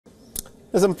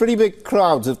Some pretty big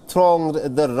crowds have thronged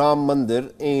the Ram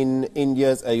Mandir in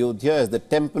India's Ayodhya as the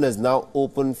temple is now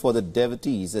open for the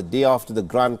devotees. A day after the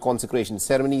grand consecration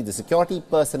ceremony, the security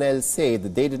personnel say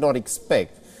that they did not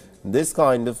expect this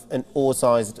kind of an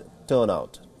oversized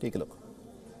turnout. Take a look.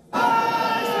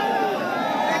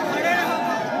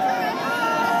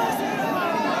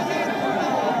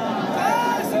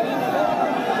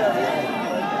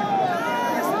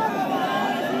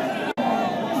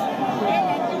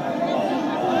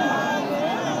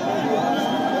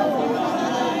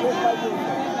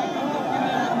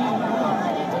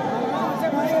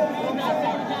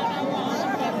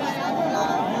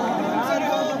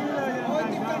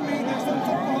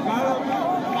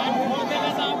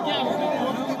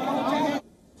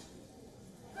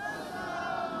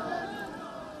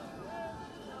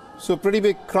 So a pretty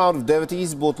big crowd of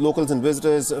devotees, both locals and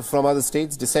visitors from other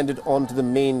states, descended onto the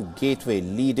main gateway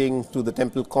leading to the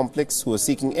temple complex who were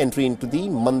seeking entry into the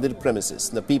Mandir premises.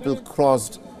 The people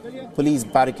crossed police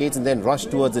barricades and then rushed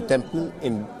towards the temple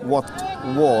in what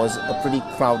was a pretty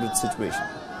crowded situation.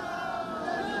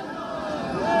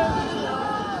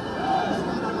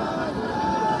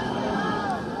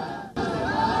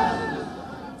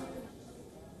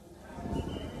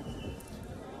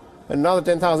 Another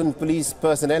 10,000 police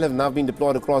personnel have now been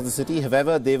deployed across the city.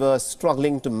 However, they were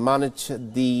struggling to manage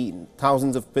the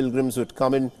thousands of pilgrims who had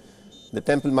come in. The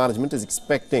temple management is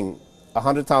expecting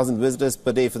 100,000 visitors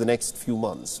per day for the next few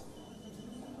months.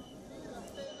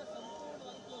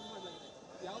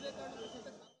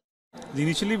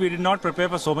 Initially, we did not prepare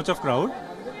for so much of crowd,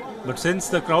 but since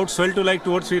the crowd swelled to like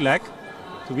 2 or 3 lakh,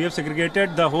 so we have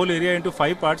segregated the whole area into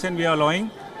 5 parts and we are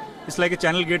allowing, it's like a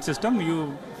channel gate system.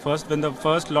 When the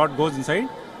first lot goes inside,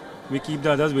 we keep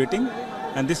the others waiting,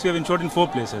 and this we have ensured in 4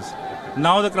 places.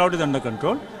 Now the crowd is under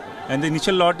control, and the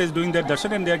initial lot is doing their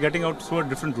darshan and they are getting out through a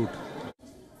different route.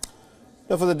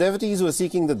 Now, for the devotees who are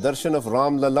seeking the darshan of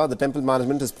Ram Lalla, the temple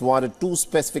management has provided 2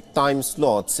 specific time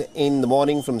slots in the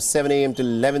morning from 7 a.m. till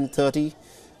 11:30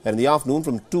 and in the afternoon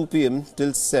from 2 p.m.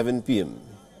 till 7 p.m.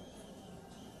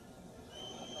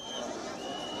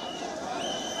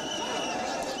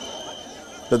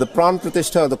 The Pran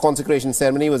Pratishtha of the consecration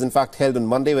ceremony was in fact held on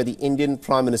Monday, where the Indian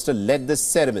Prime Minister led the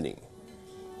ceremony.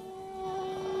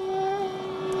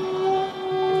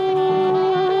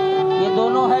 ये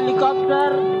दोनों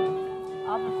helicopter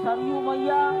अब सरयू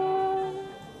मैया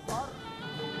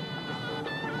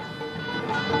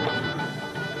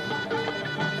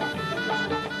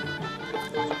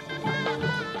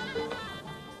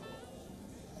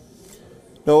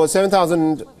Over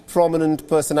 7,000 prominent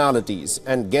personalities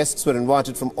and guests were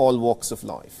invited from all walks of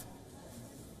life.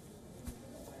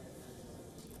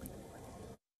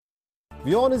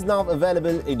 WION is now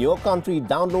available in your country.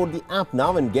 Download the app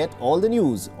now and get all the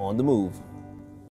news on the move.